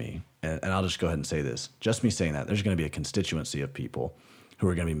hilarious to me. And I'll just go ahead and say this. Just me saying that, there's going to be a constituency of people who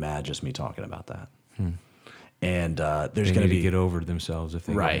are going to be mad just me talking about that. And there's going to be get over themselves if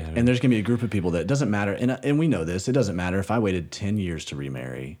they right. get mad. And there's going to be a group of people that doesn't matter. And we know this. It doesn't matter if I waited 10 years to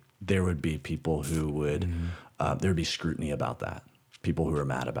remarry. There would be people who would there would be scrutiny about that. People who are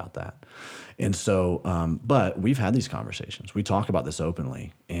mad about that. And so, but we've had these conversations. We talk about this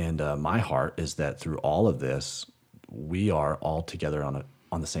openly. And my heart is that through all of this, we are all together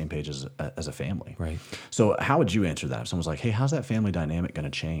on the same page as a family. Right. So how would you answer that? If someone's like, hey, how's that family dynamic going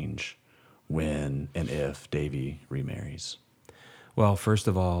to change when and if Davey remarries? Well, first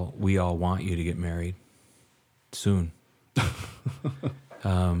of all, we all want you to get married soon.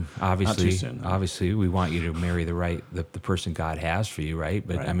 Obviously, Not too soon, though. obviously, we want you to marry the person God has for you, right?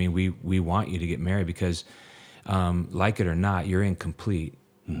 But Right. I mean, we want you to get married because, like it or not, you're incomplete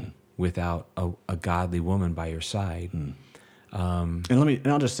without a godly woman by your side. And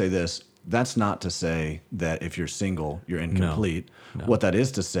I'll just say this. That's not to say that if you're single, you're incomplete. No. What that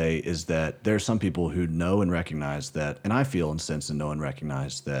is to say is that there are some people who know and recognize that, and I feel and sense and know and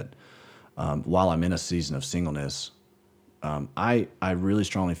recognize that while I'm in a season of singleness, I really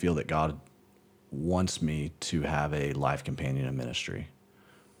strongly feel that God wants me to have a life companion in ministry,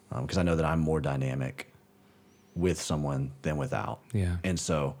 because I know that I'm more dynamic with someone than without. Yeah. And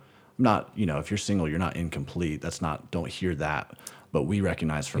so I'm not, if you're single, you're not incomplete. Don't hear that. But we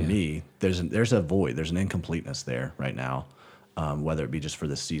recognize for me, there's a void, there's an incompleteness there right now, whether it be just for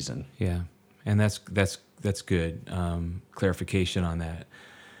this season. Yeah, and that's good clarification on that.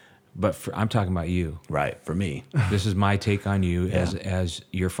 But I'm talking about you. Right, for me. This is my take on you as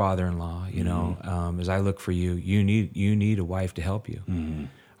your father-in-law. As I look for you, you need a wife to help you.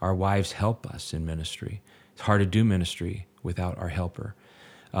 Our wives help us in ministry. It's hard to do ministry without our helper.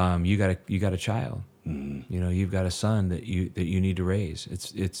 You got a child. You've got a son that you need to raise.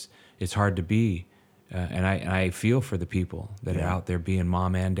 It's hard to be, and I feel for the people that are out there being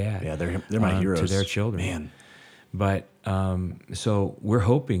mom and dad. Yeah, they're my heroes to their children. Man. But so we're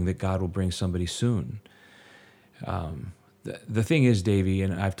hoping that God will bring somebody soon. The thing is, Davey,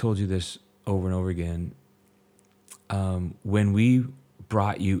 and I've told you this over and over again, when we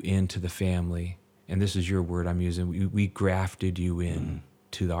brought you into the family, and this is your word I'm using, we grafted you in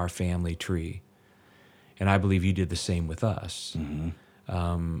to our family tree. And I believe you did the same with us.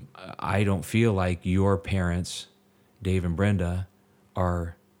 I don't feel like your parents, Dave and Brenda,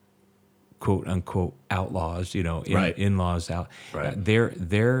 are quote unquote outlaws, Right. in-laws out. Right.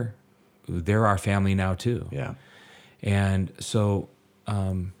 They're our family now too. Yeah. And so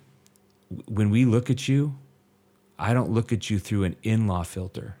when we look at you, I don't look at you through an in-law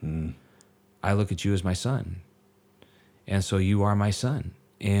filter. I look at you as my son. And so you are my son.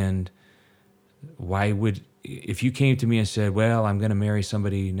 And if you came to me and said, well, I'm going to marry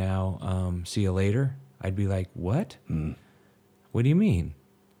somebody now, see you later, I'd be like, what? What do you mean?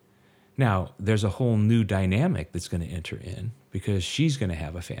 Now, there's a whole new dynamic that's going to enter in because she's going to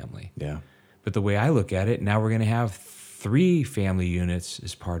have a family. Yeah. But the way I look at it, now we're going to have 3 family units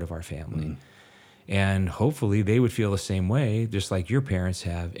as part of our family. And hopefully they would feel the same way, just like your parents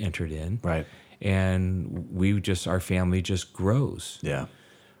have entered in. Right. And our family just grows. Yeah.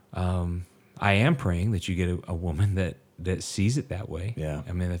 I am praying that you get a woman that sees it that way. Yeah.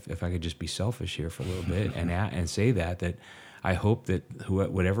 I mean, if I could just be selfish here for a little bit and say that I hope that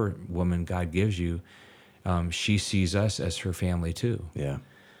whatever woman God gives you, she sees us as her family too. Yeah.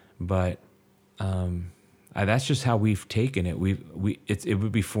 But that's just how we've taken it. It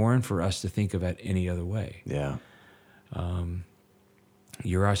would be foreign for us to think of it any other way. Yeah.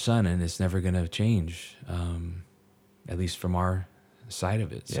 You're our son, and it's never going to change, at least from our side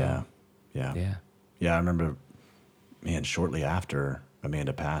of it. So, yeah. Yeah, I remember, man, shortly after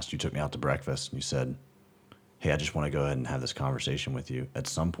Amanda passed, you took me out to breakfast, and you said, hey, I just want to go ahead and have this conversation with you. At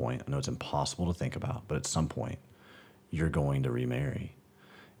some point, I know it's impossible to think about, but at some point, you're going to remarry.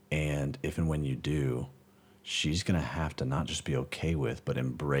 And if and when you do, she's going to have to not just be okay with, but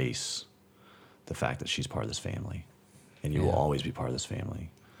embrace the fact that she's part of this family. And you will always be part of this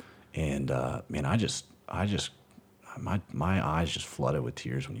family. And, man, my eyes just flooded with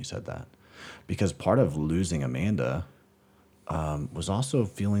tears when you said that. Because part of losing Amanda was also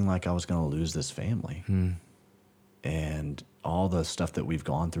feeling like I was going to lose this family. And all the stuff that we've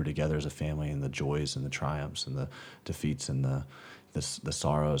gone through together as a family, and the joys and the triumphs and the defeats and the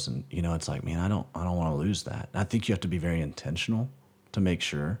sorrows. And, it's like, man, I don't want to lose that. And I think you have to be very intentional to make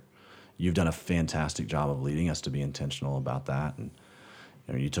sure. You've done a fantastic job of leading us to be intentional about that. And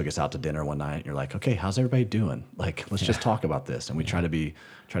you took us out to dinner one night, and you're like, okay, how's everybody doing? Like, let's just talk about this. And we try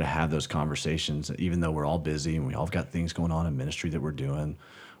to have those conversations, even though we're all busy and we all got things going on in ministry that we're doing.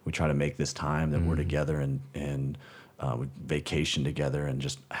 We try to make this time that we're together and we vacation together and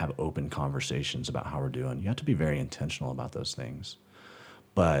just have open conversations about how we're doing. You have to be very intentional about those things.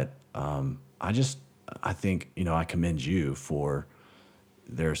 But I think, I commend you for,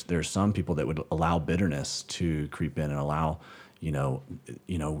 there's some people that would allow bitterness to creep in and allow,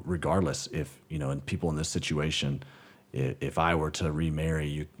 regardless if, and people in this situation, if I were to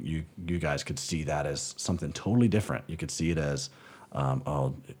remarry, you guys could see that as something totally different. You could see it as,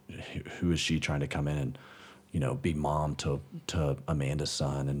 who is she trying to come in and, be mom to Amanda's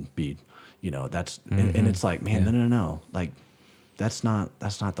son and be, that's, and it's like, man, no. Like, that's not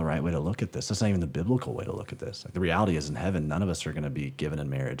the right way to look at this. That's not even the biblical way to look at this. Like, the reality is, in heaven, none of us are going to be given in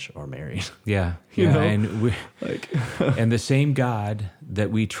marriage or married. Yeah. And and the same God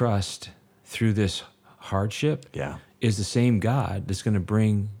that we trust through this hardship is the same God that's going to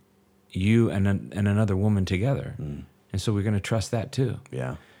bring you and another woman together. And so we're going to trust that too.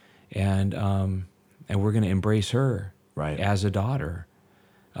 Yeah. And we're going to embrace her as a daughter.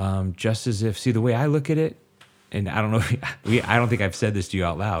 Just as if, see, the way I look at it, and I don't know, I don't think I've said this to you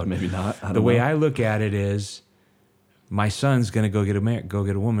out loud. Maybe not. The way I look at it is, my son's going to go get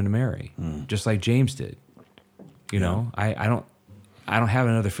a woman to marry, just like James did. You know, I don't have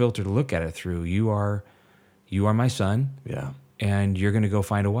another filter to look at it through. You are my son. Yeah. And you're going to go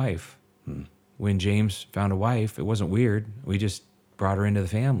find a wife. When James found a wife, it wasn't weird. We just brought her into the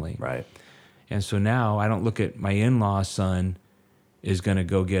family. Right. And so now I don't look at my in-law son is going to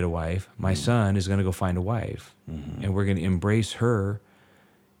go get a wife. My son is going to go find a wife. And we're going to embrace her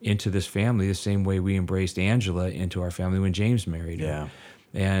into this family the same way we embraced Angela into our family when James married her. Yeah.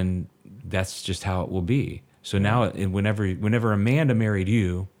 And that's just how it will be. So now whenever Amanda married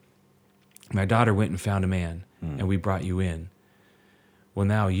you, my daughter went and found a man, and we brought you in. Well,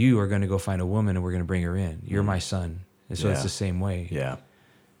 now you are going to go find a woman, and we're going to bring her in. You're my son. And so it's the same way. Yeah.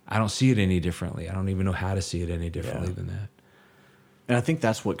 I don't see it any differently. I don't even know how to see it any differently than that. And I think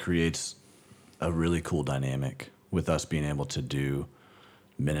that's what creates a really cool dynamic with us being able to do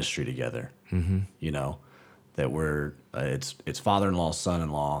ministry together. That it's father-in-law,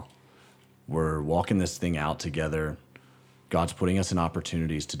 son-in-law. We're walking this thing out together. God's putting us in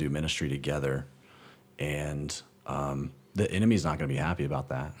opportunities to do ministry together. And the enemy's not going to be happy about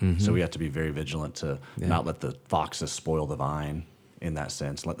that. So we have to be very vigilant to not let the foxes spoil the vine in that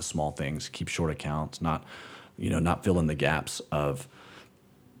sense. Let the small things keep short accounts, not fill in the gaps of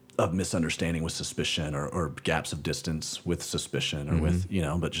misunderstanding with suspicion or gaps of distance with suspicion or with,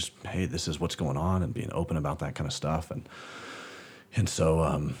 but just, hey, this is what's going on, and being open about that kind of stuff. And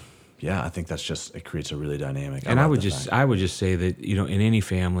so, I think it creates a really dynamic. And I would just say that, in any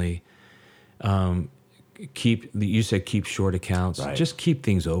family, you said keep short accounts. Right. Just keep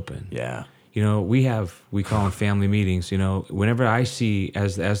things open. Yeah. We call them family meetings. Whenever I see,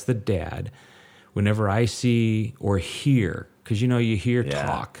 as the dad, whenever I see or hear, because you hear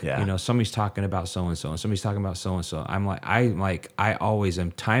talk. Yeah. Somebody's talking about so and so, and somebody's talking about so and so. I always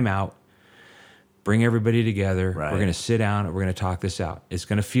am time out. Bring everybody together. Right. We're going to sit down and we're going to talk this out. It's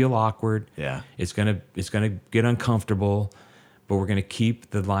going to feel awkward. Yeah. It's going to get uncomfortable, but we're going to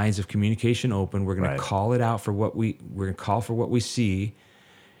keep the lines of communication open. We're going to call it out we're going to call for what we see,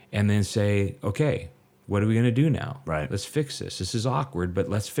 and then say, okay, what are we going to do now? Right. Let's fix this. This is awkward, but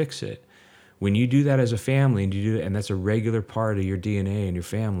let's fix it. When you do that as a family, and that's a regular part of your DNA and your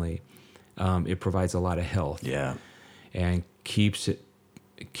family, it provides a lot of health. Yeah. And keeps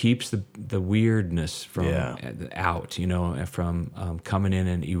the weirdness from out, from coming in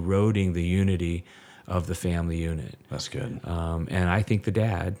and eroding the unity of the family unit. That's good. And I think the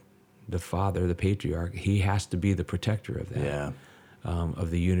dad, the father, the patriarch, he has to be the protector of that. Yeah. Of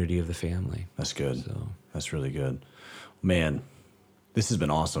the unity of the family. That's good. So. That's really good. Man, this has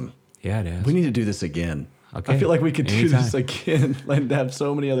been awesome. Yeah, it is. We need to do this again. Okay. I feel like we could do Anytime. this again and have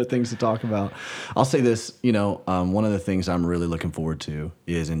so many other things to talk about. I'll say this, one of the things I'm really looking forward to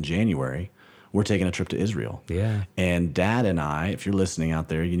is in January, we're taking a trip to Israel. Yeah. And Dad and I, if you're listening out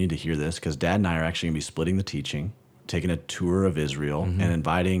there, you need to hear this, because Dad and I are actually going to be splitting the teaching, taking a tour of Israel, and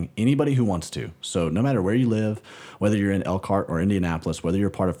inviting anybody who wants to. So no matter where you live, whether you're in Elkhart or Indianapolis, whether you're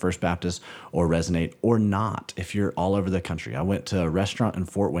part of First Baptist or Resonate or not, if you're all over the country. I went to a restaurant in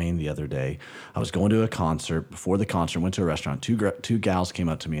Fort Wayne the other day. I was going to a concert. Before the concert, went to a restaurant. Two gals came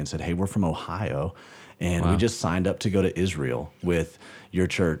up to me and said, hey, we're from Ohio, and we just signed up to go to Israel with your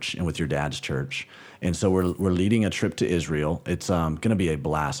church and with your dad's church. And so we're leading a trip to Israel. It's going to be a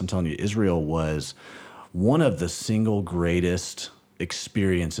blast. I'm telling you, Israel was one of the single greatest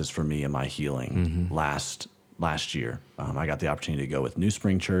experiences for me in my healing last year. I got the opportunity to go with New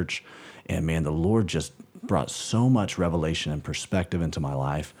Spring Church, and man, the Lord just brought so much revelation and perspective into my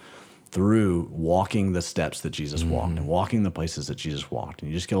life through walking the steps that Jesus walked and walking the places that Jesus walked. And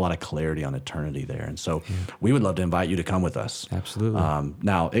you just get a lot of clarity on eternity there. And so we would love to invite you to come with us. Absolutely.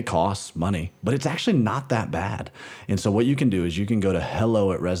 Now, it costs money, but it's actually not that bad. And so what you can do is you can go to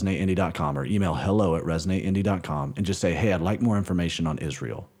hello@resonateindy.com or email hello@resonateindy.com and just say, hey, I'd like more information on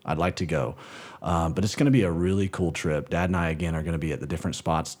Israel. I'd like to go. But it's going to be a really cool trip. Dad and I, again, are going to be at the different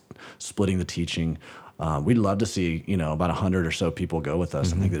spots, splitting the teaching. We'd love to see, about 100 or so people go with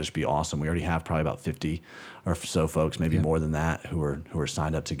us. I think that'd just be awesome. We already have probably about 50 or so folks, maybe more than that, who are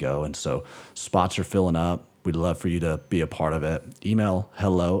signed up to go. And so spots are filling up. We'd love for you to be a part of it. Email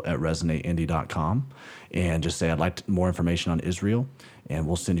hello@resonateindy.com and just say, I'd like more information on Israel. And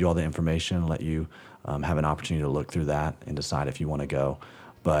we'll send you all the information and let you have an opportunity to look through that and decide if you want to go.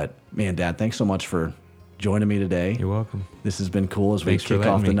 But man, Dad, thanks so much for joining me today. You're welcome. This has been cool as we kick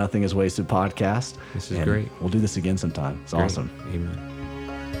off the Nothing is Wasted podcast. This is great. We'll do this again sometime. It's Great. awesome. Amen.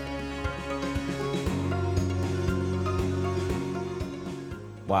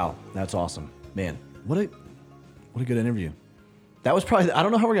 Wow, that's awesome. Man, what a good interview. That was probably, I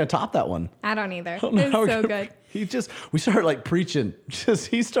don't know how we're going to top that one. I don't either. I don't know It's how we're so gonna- good. We started like preaching.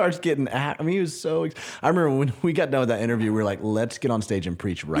 He starts getting he was so, I remember when we got done with that interview, we were like, let's get on stage and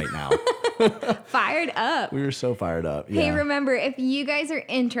preach right now. Fired up. We were so fired up. Hey, Yeah. remember, if you guys are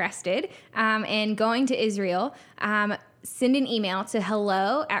interested in going to Israel, send an email to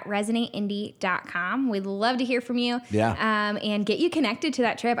hello@resonateindy.com. We'd love to hear from you. Yeah. And get you connected to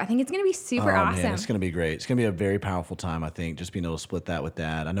that trip. I think it's going to be super awesome. Man, it's going to be great. It's going to be a very powerful time, I think, just being able to split that with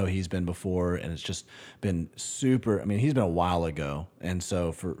Dad. I know he's been before, and it's just been super. I mean, he's been a while ago. And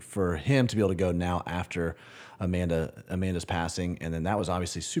so for him to be able to go now after Amanda's passing, and then that was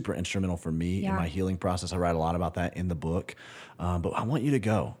obviously super instrumental for me in my healing process. I write a lot about that in the book. But I want you to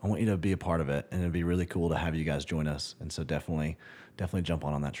go. I want you to be a part of it, and it'd be really cool to have you guys join us. And so definitely jump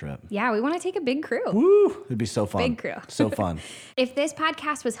on that trip. Yeah, we want to take a big crew. Woo! It'd be so fun. Big crew. So fun. If this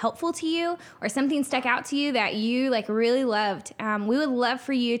podcast was helpful to you or something stuck out to you that you really loved, we would love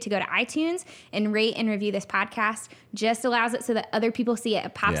for you to go to iTunes and rate and review this podcast. Just allows it so that other people see it.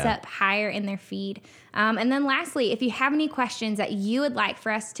 It pops up higher in their feed. And then lastly, if you have any questions that you would like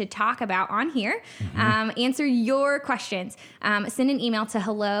for us to talk about on here, answer your questions, send an email to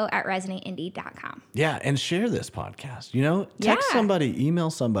hello@resonateindy.com. Yeah, and share this podcast. Text somebody, email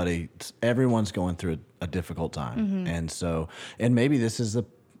somebody. Everyone's going through a difficult time. And maybe this is the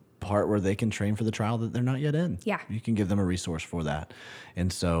part where they can train for the trial that they're not yet in. Yeah. You can give them a resource for that.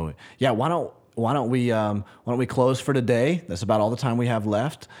 And so, why don't why don't we close for today? That's about all the time we have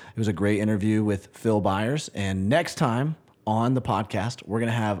left. It was a great interview with Phil Byars. And next time on the podcast, we're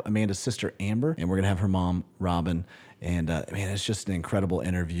going to have Amanda's sister, Amber, and we're going to have her mom, Robin. And man, it's just an incredible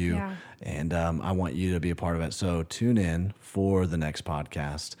interview. Yeah. And I want you to be a part of it. So tune in for the next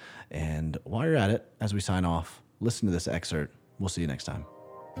podcast. And while you're at it, as we sign off, listen to this excerpt. We'll see you next time.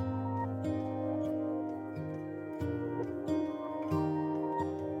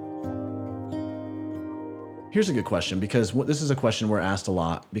 Here's a good question, because this is a question we're asked a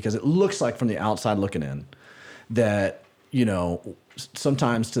lot, because it looks like from the outside looking in that, you know,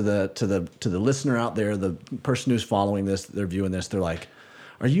 sometimes to the listener out there, the person who's following this, they're viewing this, they're like,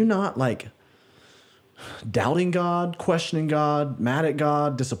 are you not like doubting God, questioning God, mad at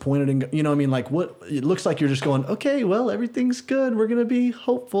God, disappointed in God? You know what I mean? Like, what it looks like you're just going, okay, well, everything's good. We're going to be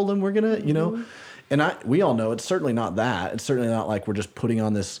hopeful, and we're going to, you know, and we all know it's certainly not that. It's certainly not like we're just putting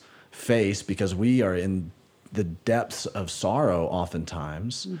on this face because we are in the depths of sorrow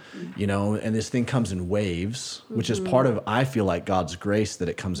oftentimes, you know, and this thing comes in waves, which is part of, I feel like, God's grace, that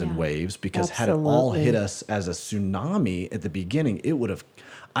it comes in waves, because had it all hit us as a tsunami at the beginning, it would have,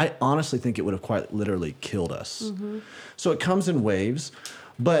 I honestly think it would have quite literally killed us. So it comes in waves,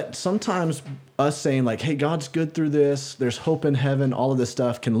 but sometimes us saying like, hey, God's good through this, there's hope in heaven, all of this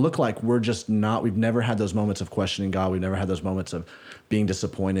stuff can look like we're just not, we've never had those moments of questioning God. We've never had those moments of being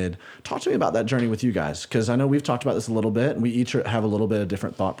disappointed. Talk to me about that journey with you guys, because I know we've talked about this a little bit, and we each have a little bit of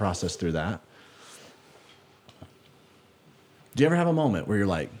different thought process through that. Do you ever have a moment where you're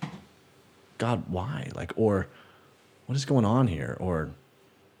like, God, why? Like, or what is going on here? Or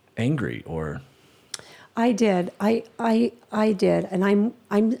angry, or... I did. I did, and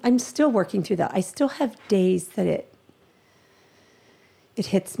I'm still working through that. I still have days that it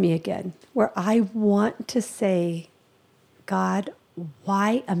hits me again, where I want to say, God,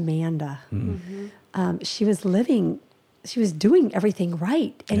 why Amanda? She was doing everything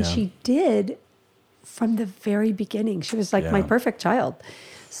right, and she did from the very beginning. She was like my perfect child.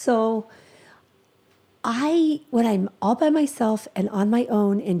 So when I'm all by myself and on my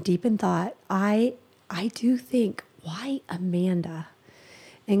own and deep in thought, I do think, why Amanda?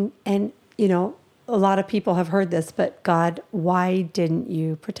 And you know, a lot of people have heard this, but God, why didn't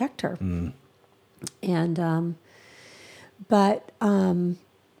you protect her? And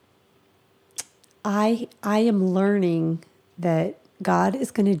I am learning that God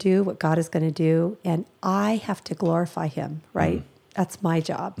is going to do what God is going to do, and I have to glorify Him, right? That's my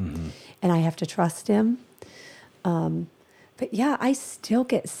job. And I have to trust Him. But yeah, I still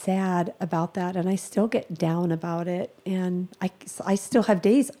get sad about that, and I still get down about it. And I still have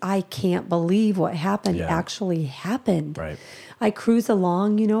days I can't believe what happened actually happened. Right. I cruise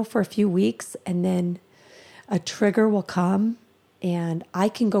along, you know, for a few weeks, and then a trigger will come, and I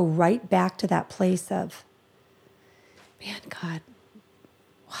can go right back to that place of, man, God,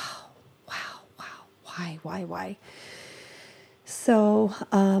 why? So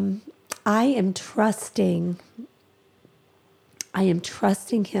I am trusting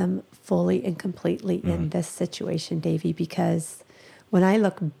Him fully and completely in this situation, Davey, because when I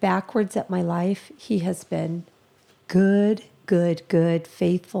look backwards at my life, He has been good,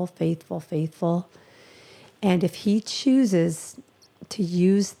 faithful. And if He chooses to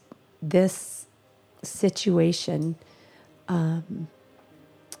use this situation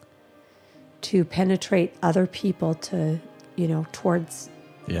to penetrate other people to, you know, towards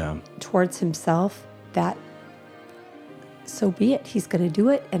Himself, that so be it. He's going to do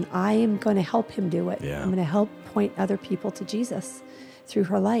it, and I am going to help Him do it. I'm going to help point other people to Jesus through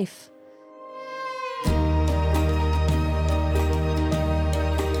her life.